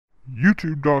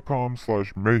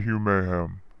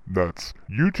youtube.com/mayhewmayhem. That's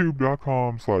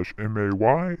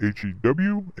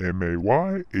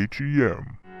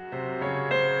youtube.com/MAYHEWMAYHEM.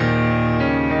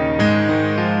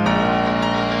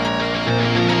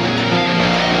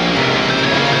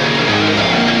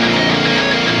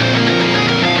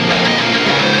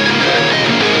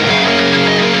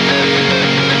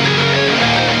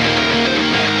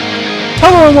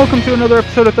 Hello and welcome to another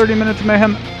episode of 30 Minutes of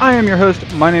Mayhem. I am your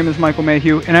host, my name is Michael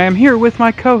Mayhew, and I am here with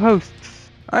my co-hosts.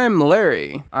 I'm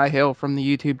Larry. I hail from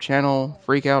the YouTube channel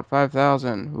Freakout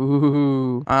 5000.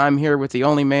 Ooh, I'm here with the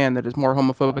only man that is more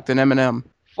homophobic than Eminem.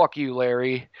 Fuck you,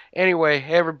 Larry. Anyway,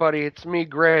 hey everybody, it's me,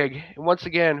 Greg, and once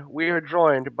again, we are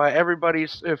joined by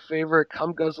everybody's favorite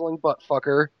cum-guzzling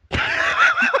butt-fucker.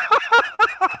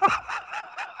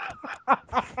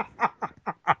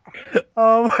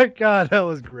 Oh my god, that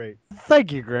was great.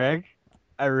 Thank you, Greg.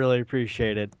 I really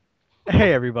appreciate it.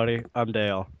 Hey everybody, I'm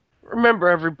Dale. Remember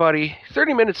everybody,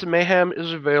 30 Minutes of Mayhem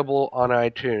is available on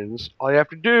iTunes. All you have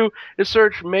to do is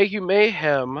search Mayhew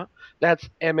Mayhem, that's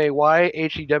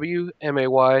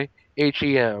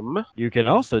MAYHEWMAYHEM. You can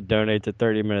also donate to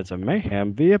 30 Minutes of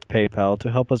Mayhem via PayPal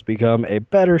to help us become a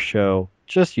better show.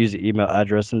 Just use the email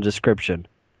address in the description,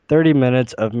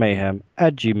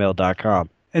 30minutesofmayhem@gmail.com.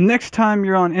 And next time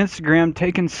you're on Instagram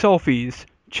taking selfies,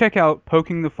 check out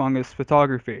Poking the Fungus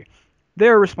Photography. They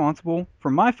are responsible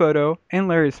for my photo and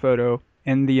Larry's photo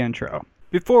in the intro.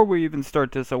 Before we even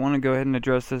start this, I want to go ahead and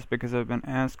address this because I've been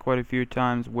asked quite a few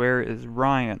times, where is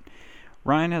Ryan?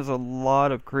 Ryan has a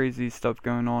lot of crazy stuff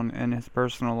going on in his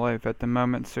personal life at the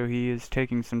moment, so he is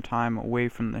taking some time away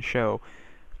from the show.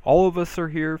 All of us are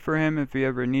here for him if he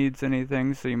ever needs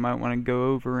anything, so you might want to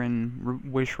go over and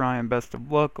wish Ryan best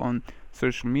of luck on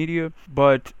social media.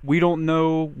 But we don't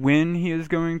know when he is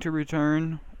going to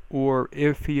return or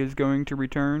if he is going to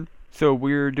return. So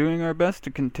we're doing our best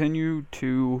to continue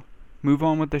to move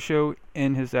on with the show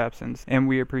in his absence. And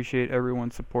we appreciate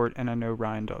everyone's support, and I know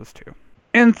Ryan does too.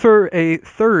 And for a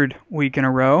third week in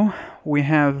a row, we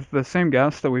have the same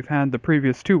guest that we've had the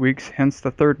previous 2 weeks, hence the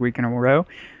third week in a row,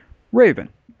 Raven.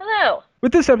 Hello.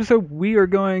 With this episode, we are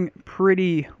going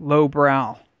pretty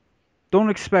lowbrow.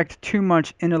 Don't expect too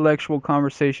much intellectual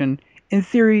conversation. In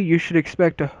theory, you should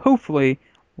expect to hopefully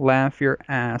laugh your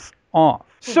ass off.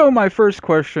 So my first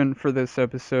question for this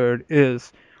episode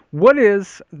is, what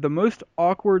is the most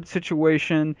awkward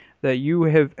situation that you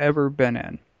have ever been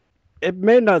in? It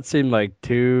may not seem like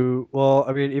too, well,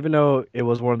 I mean, even though it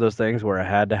was one of those things where it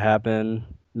had to happen,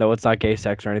 no, it's not gay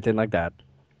sex or anything like that.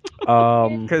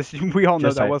 Because we all know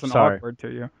Just that like- wasn't sorry. awkward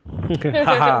to you.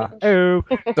 Haha. Oh.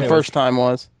 The first time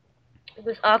was. It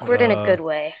was awkward in a good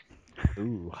way.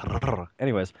 Ooh.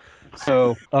 Anyways,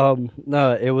 so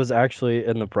no, it was actually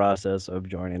in the process of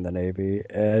joining the Navy,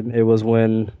 and it was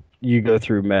when you go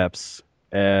through MEPS,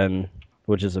 and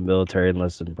which is a military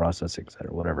enlisted processing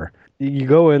center, whatever. You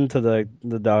go into the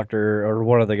doctor or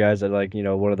one of the guys that, like, you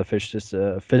know, one of the physicists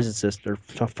or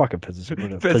fucking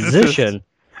physician,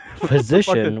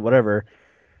 whatever.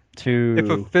 If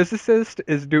a physicist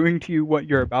is doing to you what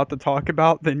you're about to talk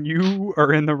about, then you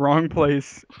are in the wrong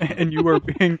place and you are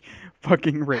being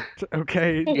fucking raped,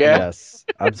 okay? Yeah. Yes,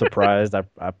 I'm surprised. I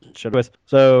should have.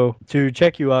 So to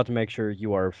check you out to make sure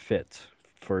you are fit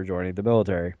for joining the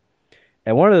military.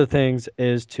 And one of the things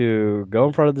is to go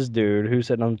in front of this dude who's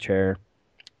sitting on the chair.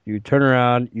 You turn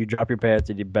around, you drop your pants,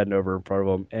 and you bend over in front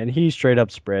of him, and he straight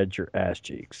up spreads your ass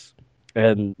cheeks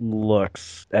and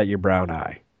looks at your brown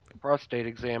eye. Prostate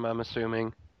exam, I'm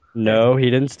assuming. No, he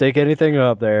didn't stick anything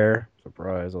up there.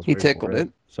 Surprise. I was He waiting tickled for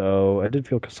it. So I did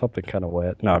feel something kind of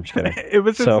wet. No, I'm just kidding. It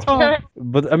was his So- tongue.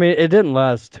 But I mean, it didn't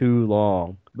last too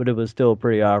long, but it was still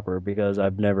pretty awkward because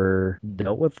I've never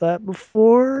dealt with that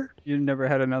before. You never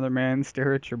had another man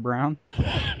stare at your brown?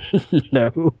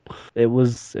 No, it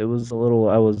was a little.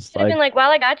 I was Should have been like, like, while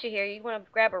I got you here, you want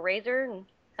to grab a razor and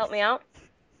help me out,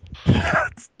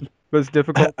 Most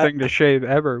difficult thing to shave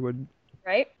ever would...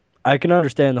 right? I can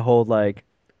understand the whole like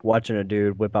watching a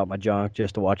dude whip out my junk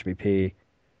just to watch me pee,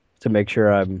 to make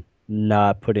sure I'm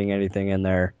not putting anything in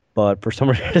there. But for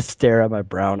somebody to stare at my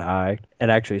brown eye and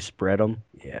actually spread them,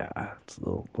 yeah, it's a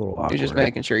little awkward. You're just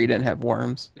making sure you didn't have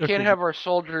worms. You can't have our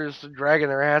soldiers dragging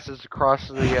their asses across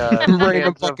the Random sands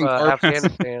of fucking carpets.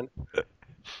 Afghanistan.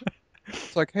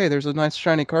 It's like, hey, there's a nice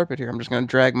shiny carpet here. I'm just going to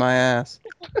drag my ass.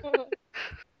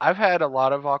 I've had a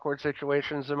lot of awkward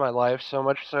situations in my life, so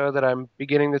much so that I'm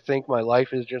beginning to think my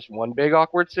life is just one big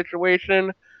awkward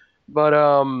situation. But,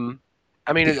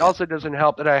 I mean, it also doesn't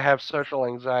help that I have social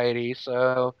anxiety,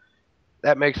 so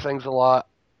that makes things a lot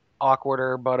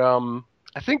awkwarder. But,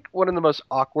 I think one of the most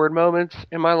awkward moments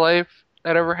in my life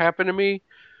that ever happened to me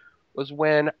was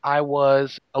when I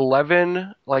was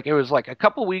 11. Like, it was like a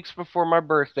couple weeks before my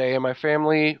birthday, and my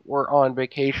family were on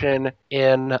vacation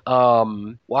in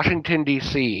Washington,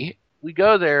 D.C. We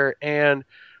go there, and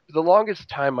for the longest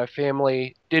time, my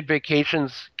family did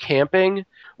vacations camping.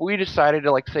 We decided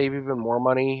to like save even more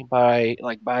money by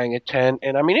like buying a tent.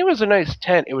 And I mean, it was a nice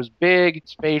tent. It was big,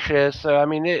 spacious. So I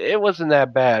mean, it wasn't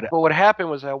that bad. But what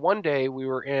happened was that one day we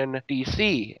were in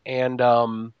DC, and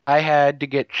I had to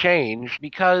get changed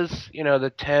because, you know,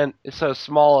 the tent is so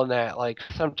small and that like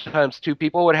sometimes two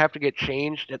people would have to get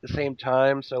changed at the same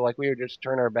time. So like we would just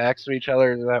turn our backs to each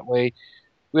other, and that way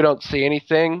we don't see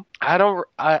anything.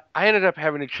 I ended up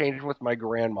having to change with my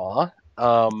grandma.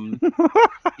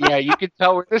 Yeah, you can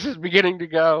tell where this is beginning to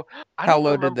go. I How don't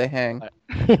low remember did they hang?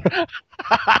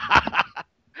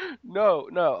 No,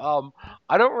 no.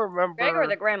 I don't remember. Greg or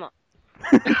the grandma?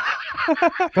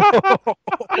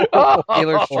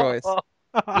 Dealer's choice.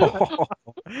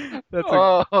 That's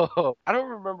a I don't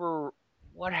remember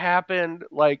what happened.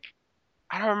 Like,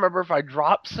 I don't remember if I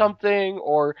dropped something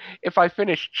or if I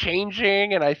finished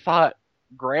changing and I thought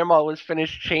grandma was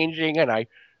finished changing and I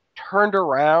turned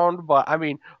around. But I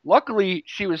mean, luckily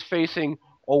she was facing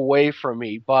away from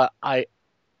me. But I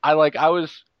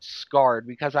was scarred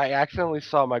because I accidentally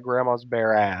saw my grandma's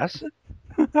bare ass.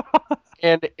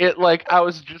 And it like I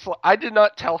was just I did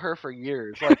not tell her for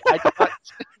years. Like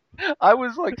I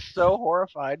was like so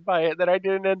horrified by it that I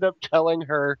didn't end up telling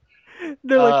her.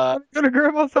 They're like, "I wanna go to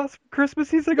grandma's house for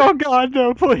Christmas." He's like, "Oh God,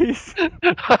 no, please."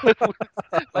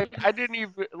 Like I didn't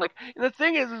even like. And the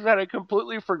thing is that I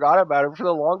completely forgot about it for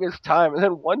the longest time. And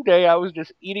then one day I was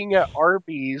just eating at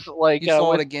Arby's. Like You saw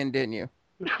with, it again, didn't you?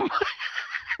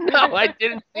 no, I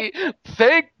didn't see.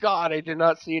 Thank God I did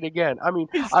not see it again. I mean,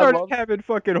 He I started love. having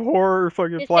fucking horror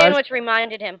fucking His flash. sandwich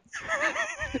reminded him.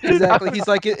 Exactly. He's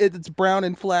like, it's brown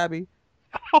and flabby.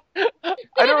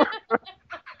 I don't.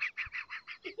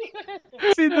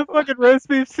 See the fucking roast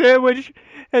beef sandwich,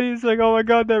 and he's like, "Oh my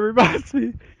God, that reminds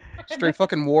me." Straight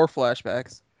fucking war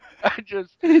flashbacks. I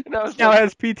just. He And I was now like,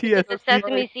 has The PTSD.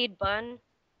 sesame seed bun.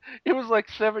 it was like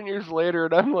 7 years later,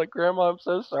 and I'm like, Grandma, I'm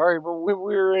so sorry, but when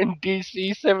we were in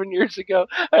DC 7 years ago,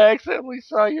 I accidentally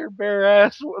saw your bare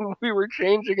ass when we were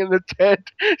changing in the tent.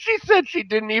 She said she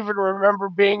didn't even remember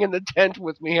being in the tent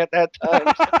with me at that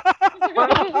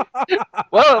time.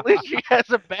 Well, at least she has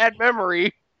a bad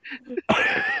memory.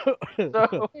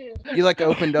 So, You like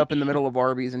opened up in the middle of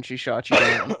Arby's and she shot you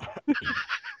down.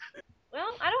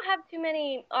 Well, I don't have too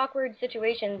many awkward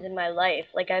situations in my life.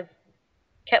 Like, I've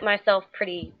kept myself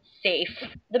pretty safe.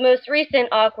 The most recent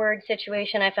awkward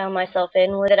situation I found myself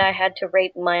in was that I had to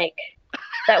rape Mike.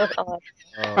 That was odd.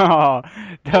 Oh,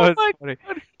 that was my funny.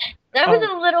 That was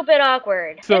a little bit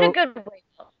awkward. In So- a good way,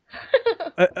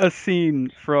 though. A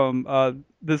scene from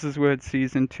This Is What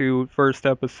Season 2, first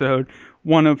episode.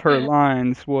 One of her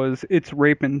lines was, "It's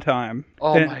raping time."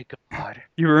 oh And my God.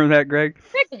 you remember that, Greg?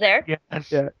 Greg was there.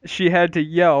 Yes. Yeah, she had to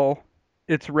yell,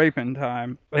 "It's raping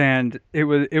time," and it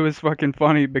was fucking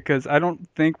funny because I don't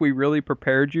think we really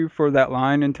prepared you for that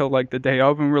line until like the day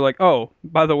of, and we're like, "Oh,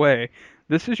 by the way,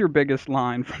 this is your biggest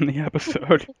line from the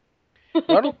episode."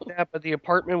 Not only that, but the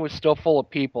apartment was still full of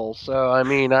people. So, I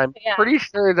mean, I'm Yeah. pretty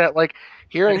sure that, like,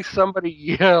 hearing somebody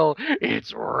yell,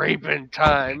 "It's raping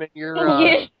time," in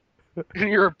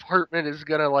your apartment is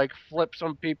gonna, like, flip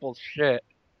some people's shit.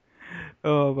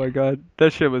 Oh my God,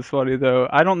 that shit was funny though.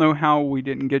 I don't know how we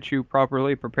didn't get you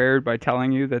properly prepared by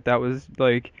telling you that was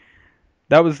like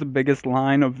that was the biggest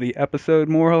line of the episode,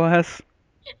 more or less.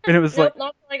 And it was Nope,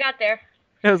 not until I got there.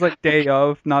 it was like day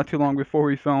of, not too long before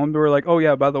we filmed. We were like, "Oh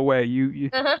yeah, by the way, you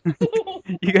Uh-huh.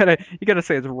 you gotta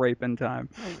say it's raping time."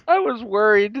 I was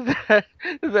worried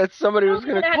that somebody was I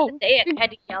gonna had call to say it. I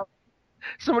had to yell.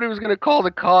 somebody was gonna call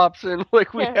the cops, and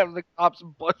like we Yeah. have the cops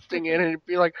busting in, and it'd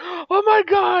be like, "Oh my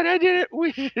God, I didn't.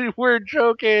 We're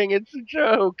joking. It's a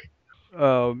joke."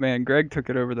 Oh man, Greg took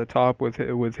it over the top with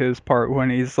his part when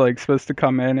he's like supposed to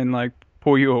come in and like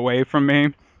pull you away from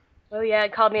me. Oh yeah,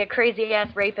 it called me a crazy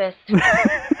ass rapist.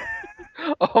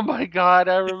 Oh my God,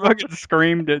 I He remember fucking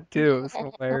screamed it too. It was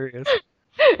hilarious.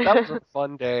 that was a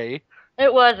fun day.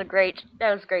 That was great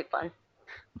fun.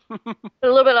 But a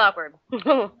little bit awkward.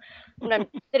 When I'm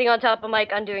sitting on top of Mike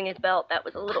undoing his belt, that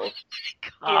was a little.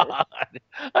 God,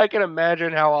 I can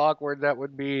imagine how awkward that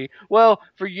would be. Well,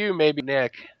 for you, maybe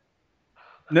Nick.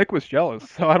 Nick was jealous,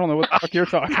 so I don't know what the fuck you're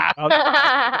talking about.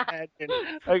 I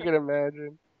can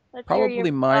imagine. Let's hear Probably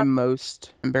your- my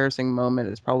most embarrassing moment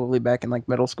is probably back in like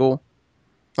middle school.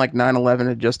 Like 9/11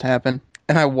 had just happened.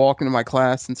 And I walked into my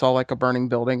class and saw like a burning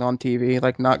building on TV,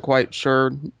 like not quite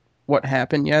sure what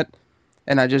happened yet.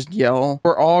 And I just yell,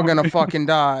 "We're all gonna fucking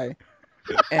die."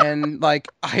 And like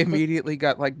I immediately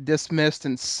got like dismissed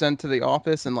and sent to the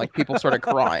office, and like people started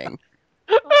crying.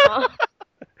 Aw.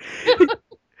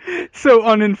 So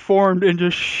uninformed and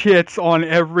just shits on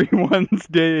everyone's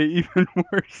day even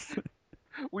worse.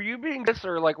 Were you being this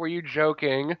or like were you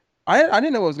joking? I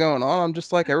didn't know what was going on. I'm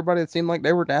just like everybody. It seemed like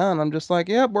they were down. I'm just like,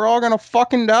 yep, we're all gonna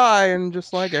fucking die, and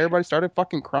just like everybody started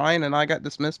fucking crying, and I got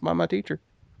dismissed by my teacher.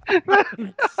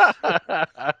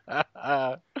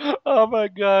 Oh my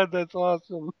god, that's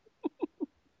awesome.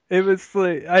 It was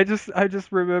like I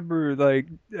just remember like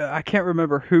I can't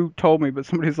remember who told me, but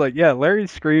somebody's like, yeah, Larry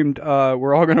screamed,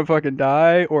 "We're all gonna fucking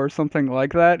die" or something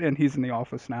like that, and he's in the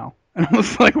office now. And I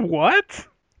was like, what?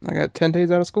 I got 10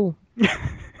 days out of school.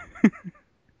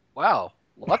 Wow,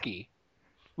 lucky.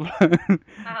 Wow.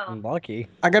 Lucky.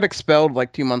 I got expelled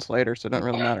like 2 months later, so it doesn't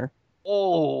really matter.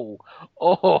 Oh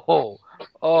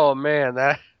man,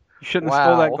 that You shouldn't have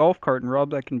stole that Wow. golf cart and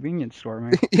robbed that convenience store,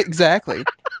 man. Exactly.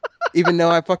 Even though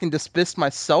I fucking dismissed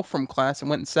myself from class and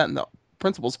went and sat in the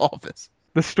principal's office.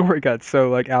 The story got so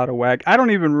like out of whack. I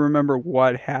don't even remember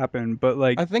what happened, but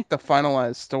like, I think the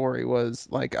finalized story was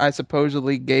like I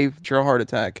supposedly gave her a heart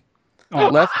attack, oh,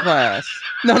 left class.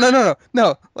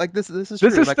 No. Like this is this true.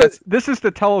 is Like this is the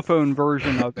telephone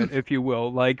version of it, if you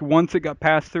will. Like once it got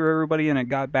passed through everybody and it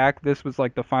got back, this was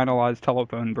like the finalized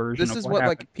telephone version. this of is what what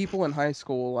happened. like people in high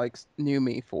school like knew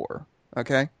me for.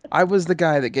 Okay, I was the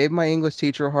guy that gave my English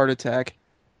teacher a heart attack.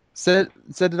 Said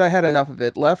that I had enough of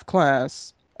it. Left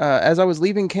class. As I was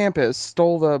leaving campus,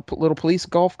 stole the little police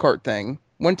golf cart thing.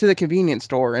 Went to the convenience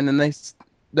store, and then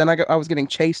I was getting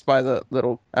chased by the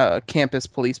little campus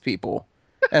police people,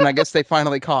 and I guess they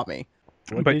finally caught me.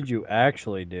 What But- did you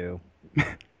actually do?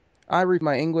 I read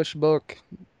my English book,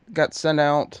 got sent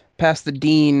out, past the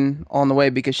dean on the way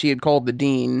because she had called the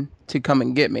dean to come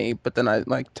and get me, but then I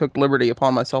like took liberty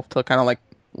upon myself to kind of like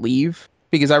leave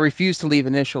because I refused to leave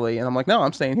initially, and I'm like, no,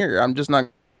 I'm staying here. I'm just not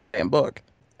damn book.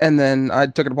 And then I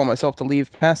took it upon myself to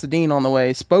leave past the dean on the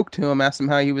way, spoke to him, asked him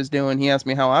how he was doing. He asked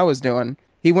me how I was doing.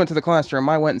 He went to the classroom.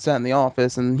 I went and sat in the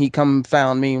office, and he come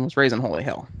found me and was raising holy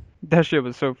hell. That shit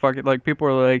was so fucking like people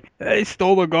were like, "They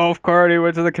stole the golf cart. He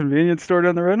went to the convenience store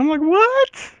down the road." And I'm like,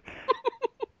 "What?"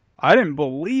 I didn't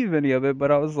believe any of it,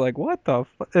 but I was like, "What the?"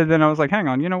 And then I was like, "Hang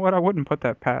on, you know what? I wouldn't put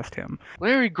that past him."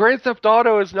 Larry, Grand Theft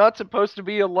Auto is not supposed to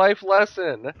be a life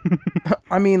lesson.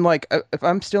 I mean, like, if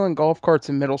I'm stealing golf carts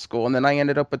in middle school and then I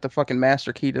ended up with the fucking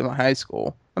master key to my high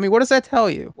school, I mean, what does that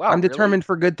tell you? Wow, I'm really? determined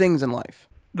for good things in life.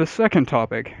 The second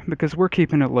topic, because we're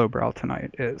keeping it lowbrow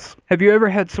tonight, is: have you ever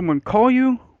had someone call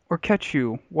you or catch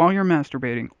you while you're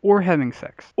masturbating or having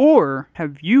sex? Or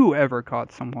have you ever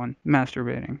caught someone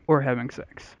masturbating or having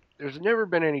sex? There's never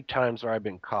been any times where I've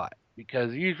been caught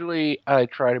because usually I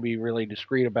try to be really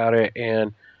discreet about it,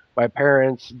 and my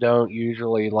parents don't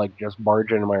usually like just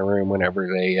barge into my room whenever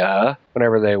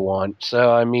they want.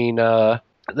 So I mean, that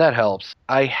helps.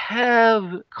 I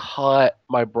have caught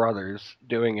my brothers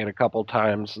doing it a couple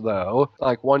times though.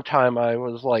 Like one time I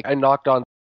knocked on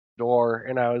the door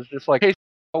and I was just like, "Hey,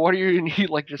 what are you?" And he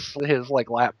like just slid his like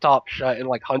laptop shut and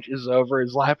like hunches over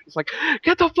his lap. He's like,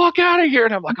 "Get the fuck out of here!"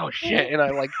 And I'm like, "Oh shit!" And I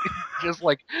like just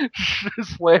like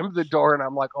slammed the door and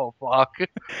I'm like, "Oh fuck!"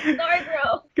 Sorry,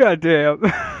 bro. God damn.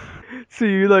 So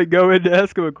you like go in to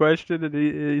ask him a question and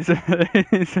he's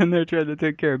in there trying to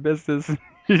take care of business and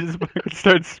he just fucking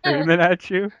starts screaming at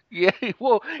you. Yeah,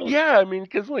 well, yeah. I mean,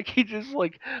 because like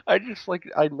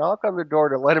I knock on the door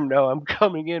to let him know I'm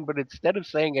coming in, but instead of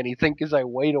saying anything, because I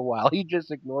wait a while, he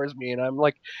just ignores me, and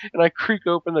I creak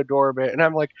open the door a bit, and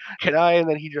I'm like, "Can I?" And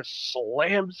then he just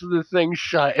slams the thing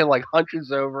shut and like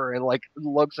hunches over and like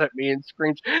looks at me and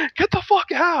screams, "Get the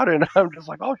fuck out!" And I'm just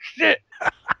like, "Oh shit!"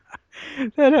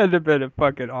 That had to have been a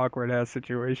fucking awkward ass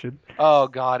situation. Oh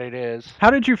god, it is.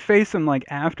 How did you face him like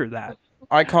after that?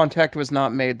 Eye contact was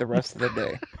not made the rest of the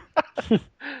day.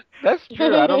 That's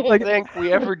true. I don't Like- think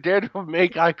we ever did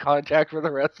make eye contact for the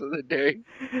rest of the day.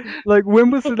 Like when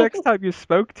was the next time you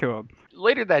spoke to him?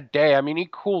 Later that day, I mean, he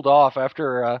cooled off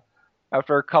after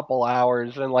a couple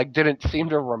hours and like didn't seem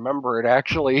to remember it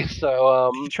actually.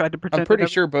 So You tried to pretend. I'm pretty it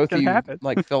sure both of didn't you happen.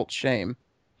 like felt shame.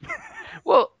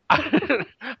 well,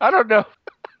 I don't know.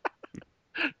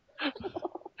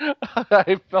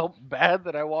 I felt bad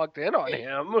that I walked in on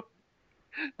him.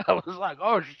 I was like,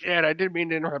 "Oh shit! I didn't mean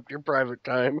to interrupt your private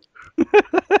time."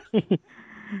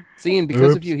 See, and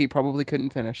because of Oops. you, he probably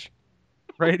couldn't finish.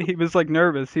 Right? He was like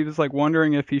nervous. He was like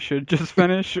wondering if he should just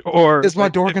finish or Is my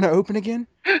door gonna open again?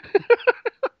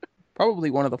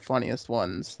 Probably one of the funniest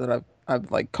ones that I've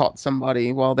like caught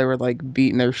somebody while they were like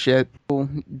beating their shit.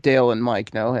 Dale and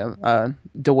Mike know him.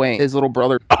 Dwayne, his little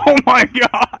brother. Oh my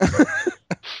god!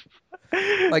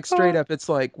 Like straight up, it's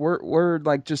like we're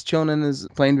like just chilling in his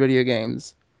playing video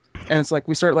games, and it's like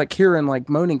we start like hearing like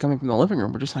moaning coming from the living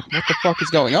room. We're just like, what the fuck is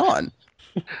going on?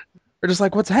 We're just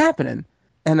like, what's happening?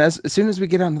 And as soon as we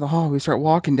get out into the hall, we start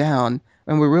walking down,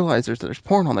 and we realize there's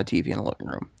porn on the TV in the living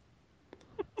room.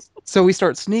 So we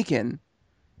start sneaking,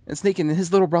 and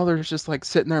his little brother is just like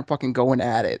sitting there fucking going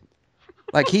at it.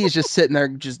 Like he's just sitting there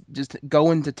just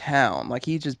going to town. Like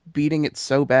he's just beating it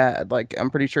so bad. Like I'm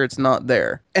pretty sure it's not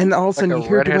there. And all of a sudden Like you a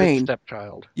hear redheaded Dwayne.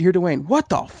 stepchild. You hear Dwayne, what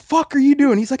the fuck are you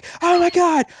doing? He's like, oh my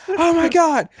god, oh my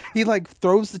god. He like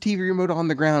throws the TV remote on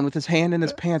the ground with his hand in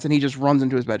his pants and he just runs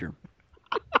into his bedroom.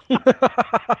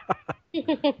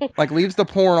 Like leaves the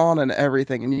porn on and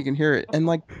everything and you can hear it. And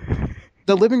like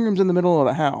the living room's in the middle of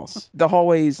the house. The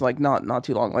hallway's like not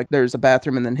too long. Like there's a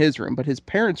bathroom and then his room, but his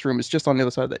parents' room is just on the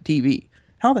other side of that TV.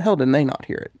 How the hell did they not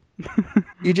hear it?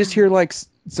 You just hear like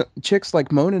chicks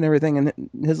like moaning and everything, and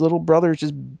his little brother's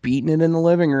just beating it in the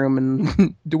living room.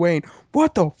 And Dwayne,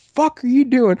 what the fuck are you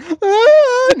doing?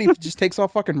 Ah! And he just takes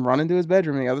off fucking running to his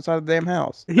bedroom on the other side of the damn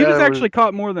house. He was actually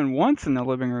caught more than once in the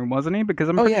living room, wasn't he? Because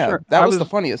I'm Oh pretty yeah, sure that was the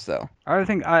funniest though. I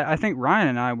think Ryan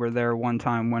and I were there one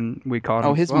time when we caught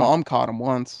him. Oh, his as well. mom caught him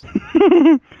once.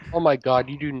 Oh my god,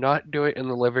 you do not do it in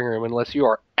the living room unless you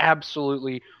are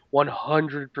absolutely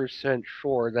 100%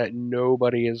 sure that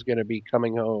nobody is going to be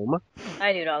coming home.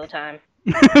 I do it all the time.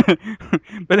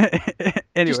 But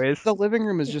anyways, Just, the living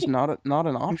room is just not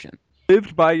an option.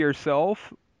 lived by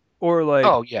yourself, or like,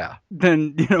 Oh yeah.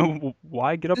 then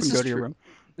why get up This and go is to your true. room?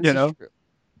 This You is know? true.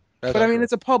 That's But I mean, true.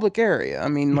 it's a public area. I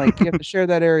mean, like you have to share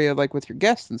that area like with your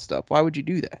guests and stuff. Why would you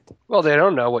do that? Well, they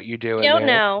don't know what you do in Don't there.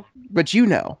 know. But you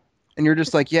know, and you're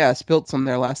just like, yeah, I spilled some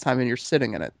there last time, and you're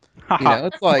sitting in it. You know,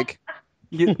 it's like,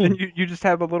 Then you just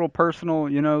have a little personal,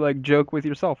 like joke with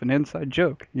yourself, an inside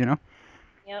joke, Yep.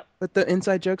 but the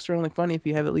inside jokes are only funny if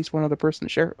you have at least one other person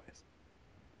to share it with.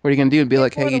 What are you gonna do? Be There's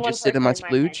like, more hey, than you one just sit in person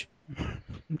my in my head.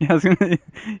 splooge? Yeah, I was gonna,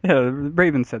 yeah,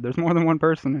 Raven said there's more than one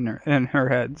person in her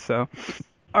head. So,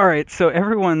 all right. So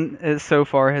everyone is so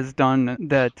far has done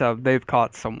that. They've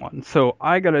caught someone. So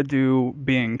I gotta do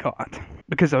being caught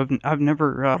because I've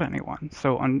never caught anyone.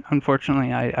 So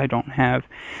unfortunately, I don't have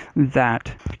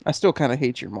that. I still kind of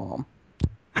hate your mom.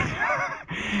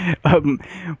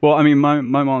 Well, I mean, my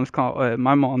mom's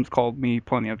called me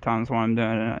plenty of times when I'm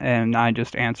doing it, and I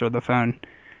just answer the phone.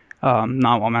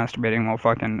 Not while masturbating, while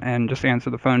fucking, and just answer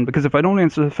the phone, because if I don't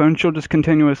answer the phone, she'll just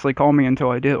continuously call me until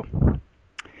I do.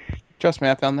 Trust me,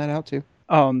 I found that out too.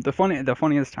 The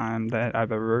funniest time that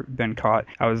I've ever been caught,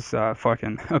 I was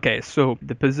okay, so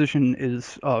the position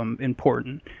is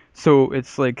important. So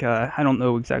it's like I don't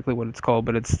know exactly what it's called,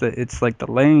 but it's like the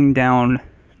laying down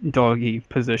doggy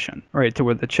position, right, to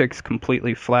where the chick's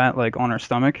completely flat, like on her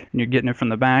stomach, and you're getting it from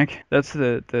the back. That's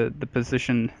the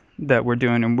position that we're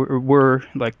doing, and we're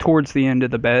like towards the end of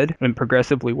the bed and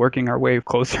progressively working our way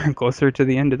closer and closer to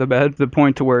the end of the bed, to the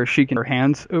point to where she can her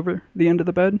hands over the end of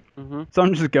the bed. Mm-hmm. So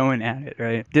I'm just going at it,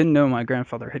 right? Didn't know my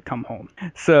grandfather had come home.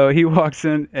 So he walks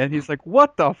in and he's like,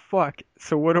 what the fuck?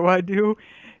 So what do?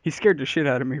 He scared the shit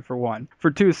out of me, for one. For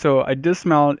two, so I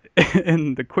dismount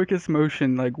in the quickest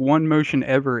motion, like one motion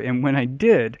ever, and when I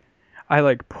did, I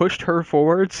like pushed her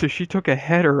forward, so she took a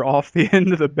header off the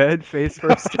end of the bed, face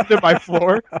first into my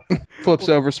floor. Flips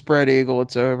over, spread eagle,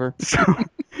 it's over. So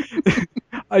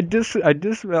I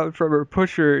dismount from her,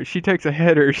 push her, she takes a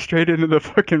header straight into the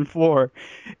fucking floor.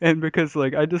 And because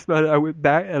like I dismounted, I went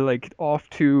back and like off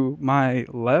to my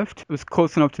left. It was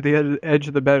close enough to the edge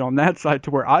of the bed on that side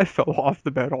to where I fell off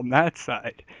the bed on that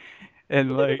side.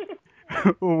 And like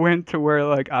went to where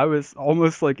like I was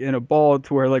almost like in a ball,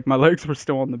 to where like my legs were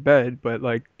still on the bed, but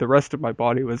like the rest of my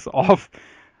body was off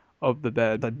of the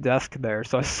bed, the desk there.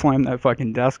 So I slammed that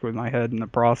fucking desk with my head in the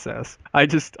process. I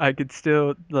could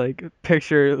still like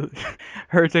picture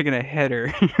her taking a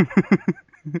header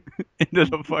into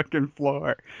the fucking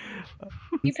floor.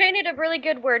 You painted a really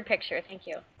good word picture. Thank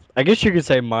you. I guess you could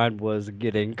say mine was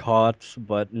getting caught,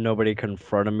 but nobody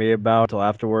confronted me about it until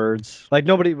afterwards. Like,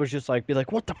 nobody was just like, be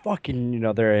like, what the fuck? And,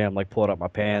 there I am, like, pulling up my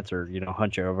pants or,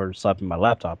 hunching over, slapping my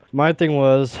laptop. My thing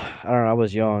was, I don't know, I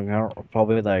was young.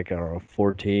 Probably like,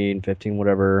 14, 15,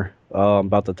 whatever.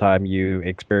 About the time you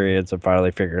experience and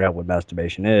finally figured out what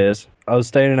masturbation is. I was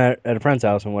staying at a friend's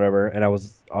house and whatever, and I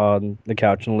was on the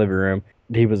couch in the living room.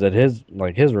 He was at his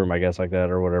room, I guess, like that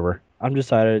or whatever. I'm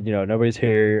decided, nobody's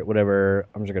here, whatever.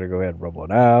 I'm just gonna go ahead and rub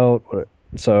one out.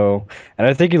 So, and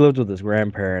I think he lived with his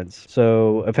grandparents.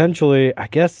 So eventually, I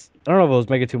guess, I don't know if I was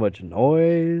making too much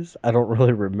noise. I don't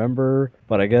really remember,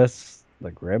 but I guess the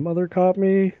grandmother caught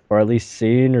me, or at least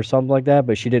seen or something like that,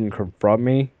 but she didn't confront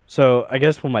me. So I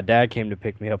guess when my dad came to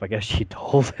pick me up, I guess she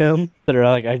told him that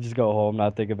like I just go home,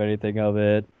 not think of anything of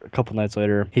it. A couple nights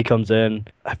later, he comes in.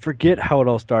 I forget how it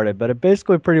all started, but it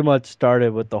basically pretty much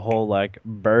started with the whole like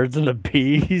birds and the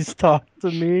bees talk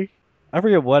to me. I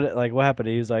forget what happened.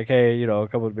 He was like, "Hey,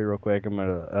 come with me real quick. I'm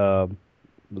gonna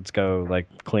let's go like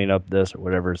clean up this or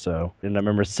whatever." So, and I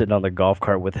remember sitting on the golf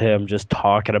cart with him just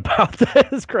talking about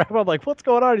this crap. I'm like, "What's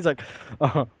going on?" He's like,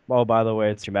 "Oh, by the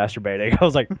way, it's you masturbating." I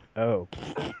was like, "Oh."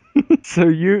 So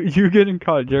you getting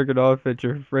caught jerking off at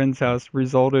your friend's house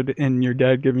resulted in your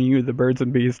dad giving you the birds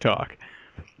and bees talk.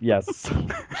 Yes.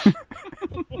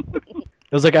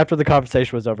 It was like after the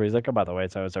conversation was over, he's like, "Oh, by the way,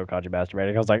 so caught you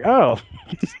masturbating." I was like, "Oh."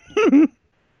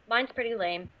 Mine's pretty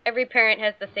lame. Every parent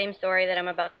has the same story that I'm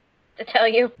about to tell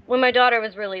you. When my daughter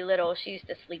was really little, she used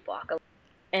to sleepwalk a lot.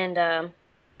 And I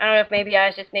don't know if maybe I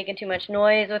was just making too much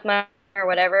noise with my or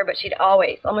whatever, but she'd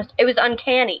always, it was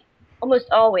uncanny, almost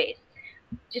always,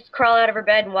 just crawl out of her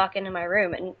bed and walk into my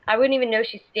room. And I wouldn't even know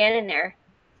she's standing there.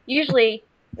 Usually,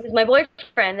 it was my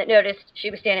boyfriend that noticed she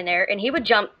was standing there, and he would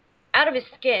jump out of his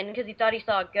skin because he thought he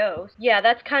saw a ghost. Yeah,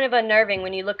 that's kind of unnerving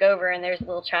when you look over and there's a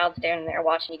little child standing there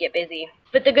watching you get busy.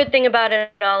 But the good thing about it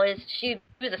all is she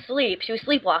was asleep. She was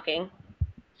sleepwalking.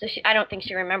 So I don't think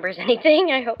she remembers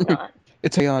anything. I hope not.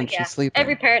 It's on. But yeah, She's sleeping.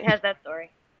 every parent has that story.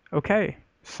 Okay,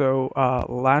 so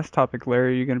last topic,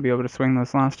 Larry. Are you going to be able to swing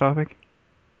this last topic?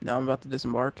 No, I'm about to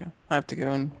disembark. I have to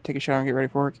go and take a shower and get ready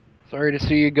for work. Sorry to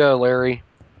see you go, Larry.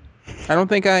 I don't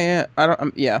think I am. I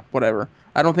don't. Yeah, whatever.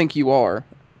 I don't think you are.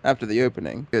 After the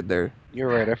opening, good there. You're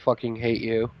right, I fucking hate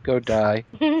you. Go die.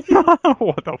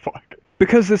 What the fuck?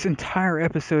 Because this entire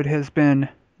episode has been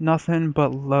nothing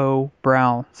but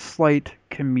low-brow, slight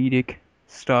comedic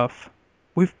stuff.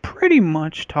 We've pretty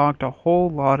much talked a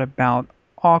whole lot about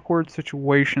awkward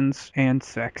situations and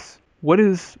sex. What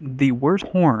is the worst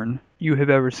porn you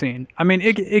have ever seen? I mean,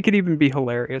 it could even be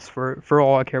hilarious for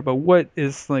all I care, but what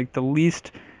is like the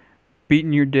least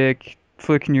beating your dick,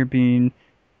 flicking your bean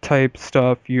type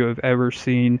stuff you have ever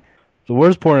seen? The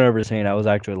worst porn I've ever seen, I was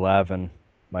actually laughing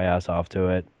my ass off to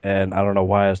it, and I don't know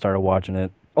why I started watching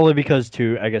it. Only because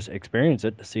to, I guess, experience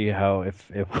it, to see how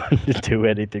if it would do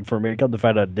anything for me. Come to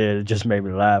find out it did, it just made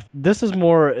me laugh. This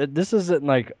isn't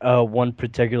like one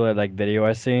particular like video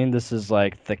I seen. This is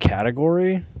like the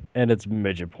category, and it's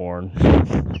midget porn.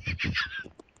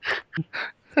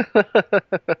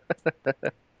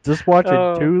 Just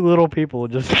watching two little people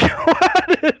just go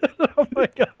at it. Oh my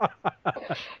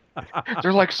god.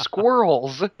 They're like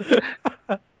squirrels.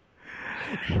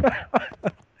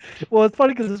 Well, it's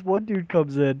funny because this one dude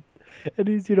comes in, and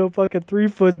he's, fucking 3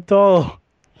 foot tall.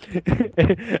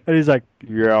 And he's like,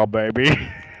 "Yeah, baby."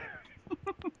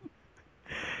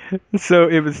 So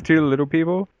it was two little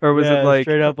people? Or was Yeah, it like...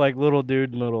 straight up like little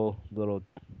dude and little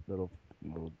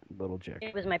chick.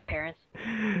 It was my parents.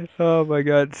 Oh my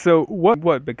god. So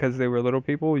what? Because they were little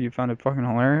people, you found it fucking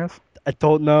hilarious? I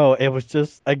don't know. It was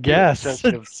just a guess.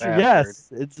 sensitive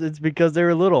Yes, it's because they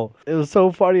were little. It was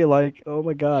so funny. Like, oh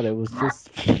my god, it was just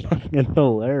fucking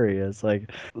hilarious. Like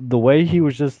the way he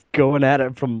was just going at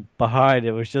it from behind.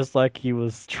 It was just like he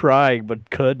was trying but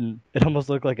couldn't. It almost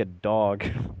looked like a dog.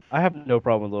 I have no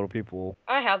problem with little people.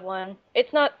 I have one.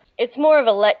 It's more of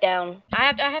a letdown.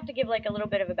 I have to give like a little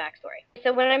bit of a backstory.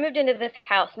 So when I moved into this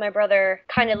house, my brother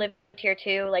kind of lived here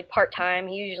too, like part-time.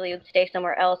 He usually would stay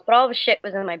somewhere else, but all of his shit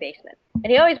was in my basement.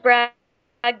 And he always bragged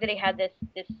that he had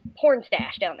this porn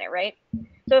stash down there, right?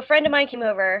 So a friend of mine came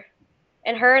over,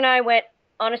 and her and I went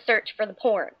on a search for the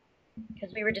porn,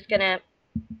 because we were just gonna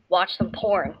watch some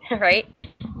porn, right?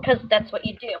 Because that's what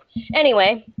you do.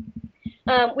 Anyway,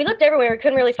 we looked everywhere. We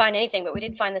couldn't really find anything, but we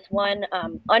did find this one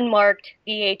unmarked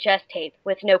VHS tape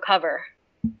with no cover.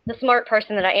 The smart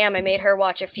person that I am, I made her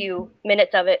watch a few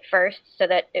minutes of it first so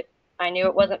that I knew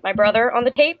it wasn't my brother on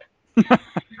the tape.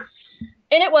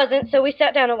 And it wasn't, so we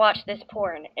sat down and watched this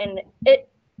porn. And it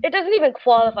doesn't even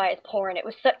qualify as porn.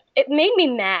 It made me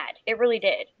mad. It really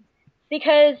did.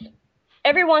 Because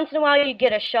every once in a while you'd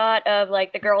get a shot of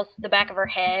like the back of her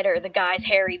head or the guy's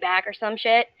hairy back or some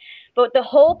shit. But the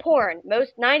whole porn,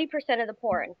 90% of the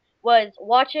porn, was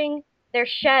watching their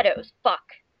shadows fuck.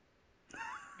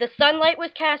 The sunlight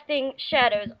was casting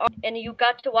shadows on, and you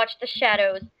got to watch the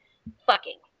shadows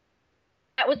fucking.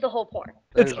 That was the whole porn.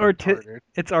 It's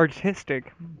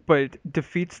artistic, but it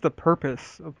defeats the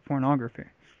purpose of pornography.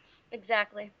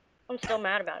 Exactly. I'm still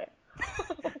mad about it.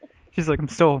 She's like, I'm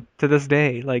still, to this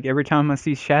day, like, every time I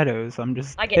see shadows, I'm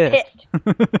just I get pissed.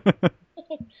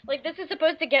 Like, this is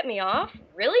supposed to get me off?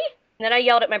 Really? And then I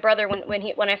yelled at my brother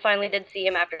when I finally did see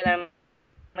him after them.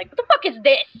 I'm like, what the fuck is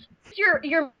this?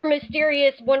 Your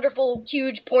mysterious, wonderful,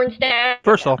 huge porn stash.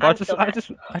 First off, I'm still I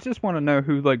just want to know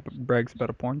who like brags about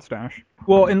a porn stash.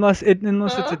 Well, unless it's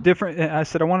a different. I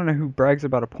said I want to know who brags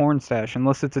about a porn stash,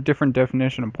 unless it's a different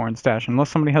definition of porn stash. Unless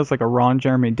somebody has like a Ron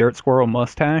Jeremy Dirt Squirrel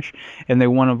mustache and they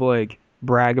want to like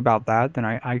brag about that, then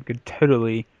I could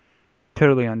totally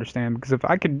understand. Because if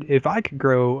I could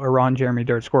grow a Ron Jeremy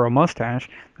Dirt Squirrel mustache,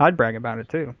 I'd brag about it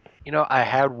too. You know, I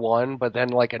had one, but then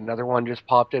like another one just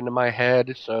popped into my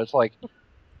head. So it's like,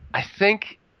 I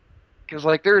think, because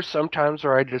like there are some times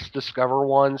where I just discover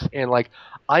ones and like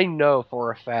I know for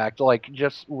a fact, like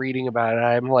just reading about it,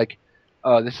 I'm like,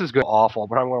 this is good, awful,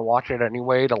 but I'm going to watch it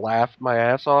anyway to laugh my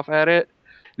ass off at it.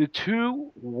 The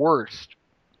two worst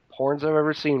porns I've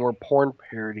ever seen were porn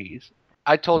parodies.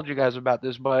 I told you guys about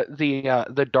this, but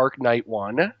the Dark Knight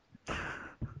one.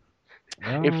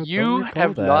 If you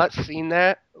have not seen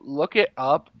that, look it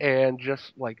up and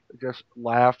just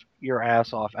laugh your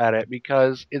ass off at it,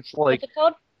 because it's like, What's it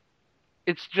called?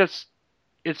 it's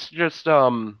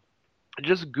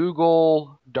just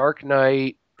Google Dark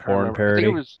Knight Porn parody. I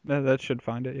think it was, That should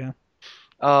find it, yeah.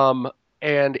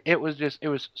 and it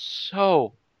was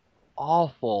so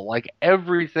awful. Like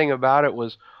everything about it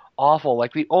was awful.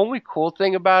 Like the only cool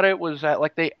thing about it was that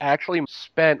like they actually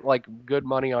spent like good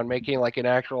money on making like an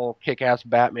actual kick-ass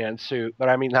Batman suit. But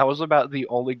I mean, that was about the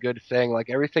only good thing. Like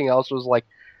everything else was like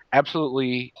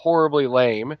absolutely horribly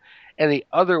lame. And the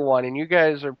other one, and you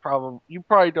guys are you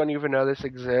probably don't even know this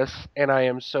exists, and I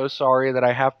am so sorry that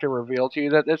I have to reveal to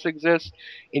you that this exists.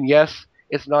 And yes,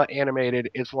 it's not animated,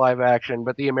 it's live action,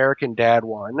 but the American Dad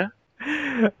one.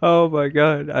 Oh my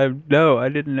god, I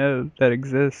didn't know that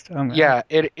exists. Yeah,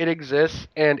 it exists,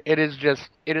 and it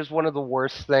is one of the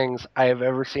worst things I have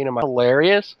ever seen in my life.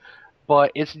 Hilarious,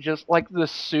 but it's just like the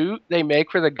suit they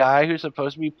make for the guy who's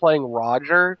supposed to be playing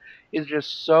Roger is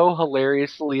just so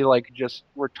hilariously like just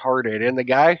retarded, and the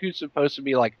guy who's supposed to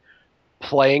be like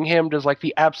playing him does like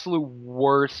the absolute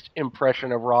worst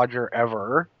impression of Roger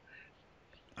ever.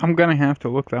 I'm gonna have to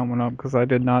look that one up because I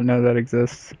did not know that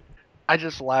exists. I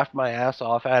just laughed my ass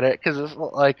off at it because it's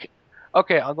like,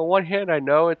 okay, on the one hand, I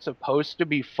know it's supposed to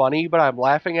be funny, but I'm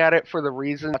laughing at it for the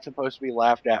reason it's supposed to be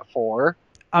laughed at for.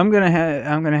 I'm gonna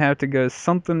have to go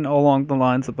something along the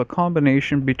lines of a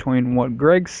combination between what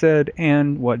Greg said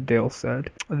and what Dale said.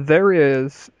 There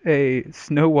is a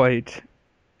Snow White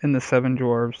in the Seven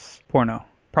Dwarfs porno.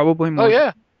 Probably more. Oh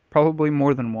yeah. Probably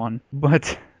more than one,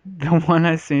 but the one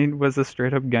I seen was a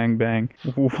straight up gangbang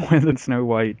with Snow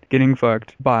White getting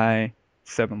fucked by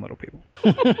 7 little people.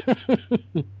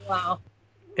 Wow.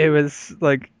 It was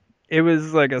like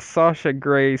a Sasha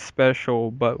Grey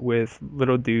special, but with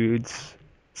little dudes,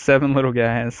 7 little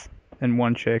guys and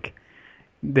 1 chick.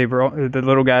 The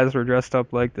little guys were dressed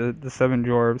up like the 7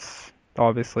 dwarves.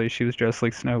 Obviously, she was dressed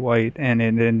like Snow White, and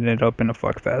it ended up in a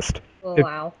fuck fest. Oh,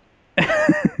 wow.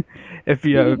 If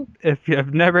you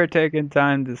have never taken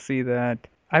time to see that,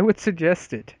 I would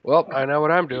suggest it. Well, I know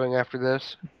what I'm doing after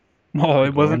this. Well,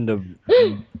 it wasn't. To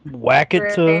whack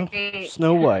it to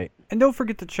Snow White. And don't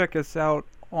forget to check us out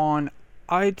on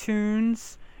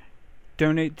iTunes.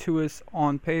 Donate to us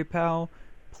on PayPal,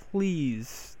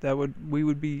 please. We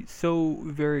would be so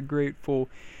very grateful.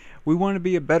 We want to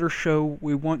be a better show.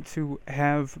 We want to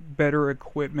have better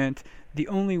equipment. The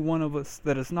only one of us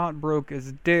that is not broke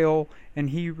is Dale, and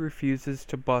he refuses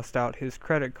to bust out his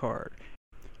credit card.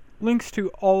 Links to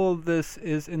all of this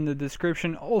is in the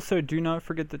description. Also, do not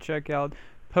forget to check out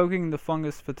Poking the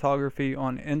Fungus Photography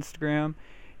on Instagram.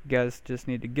 You guys just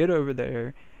need to get over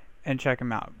there and check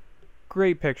him out.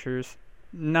 Great pictures.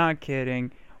 Not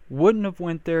kidding. Wouldn't have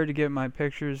went there to get my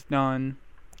pictures done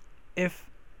if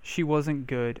she wasn't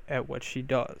good at what she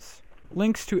does.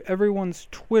 Links to everyone's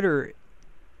Twitter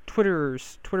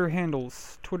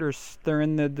handles, they're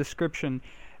in the description.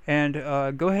 And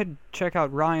go ahead and check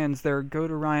out Ryan's there. Go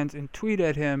to Ryan's and tweet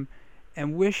at him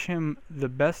and wish him the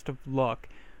best of luck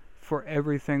for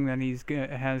everything that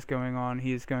has going on.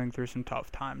 He is going through some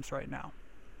tough times right now.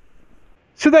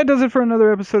 So that does it for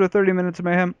another episode of 30 Minutes of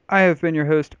Mayhem. I have been your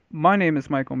host. My name is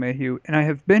Michael Mayhew, and I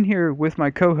have been here with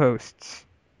my co-hosts.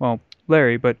 Well,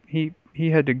 Larry, but he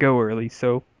had to go early,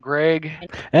 so... Greg.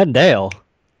 And Dale.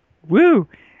 Woo!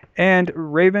 And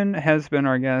Raven has been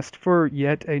our guest for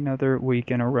yet another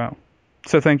week in a row.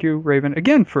 So thank you, Raven,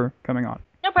 again for coming on.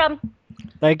 No problem.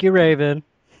 Thank you, Raven.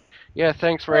 Yeah,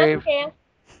 thanks, Rave. Okay.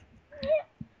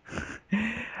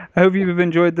 I hope you've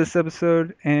enjoyed this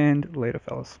episode, and later,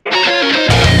 fellas.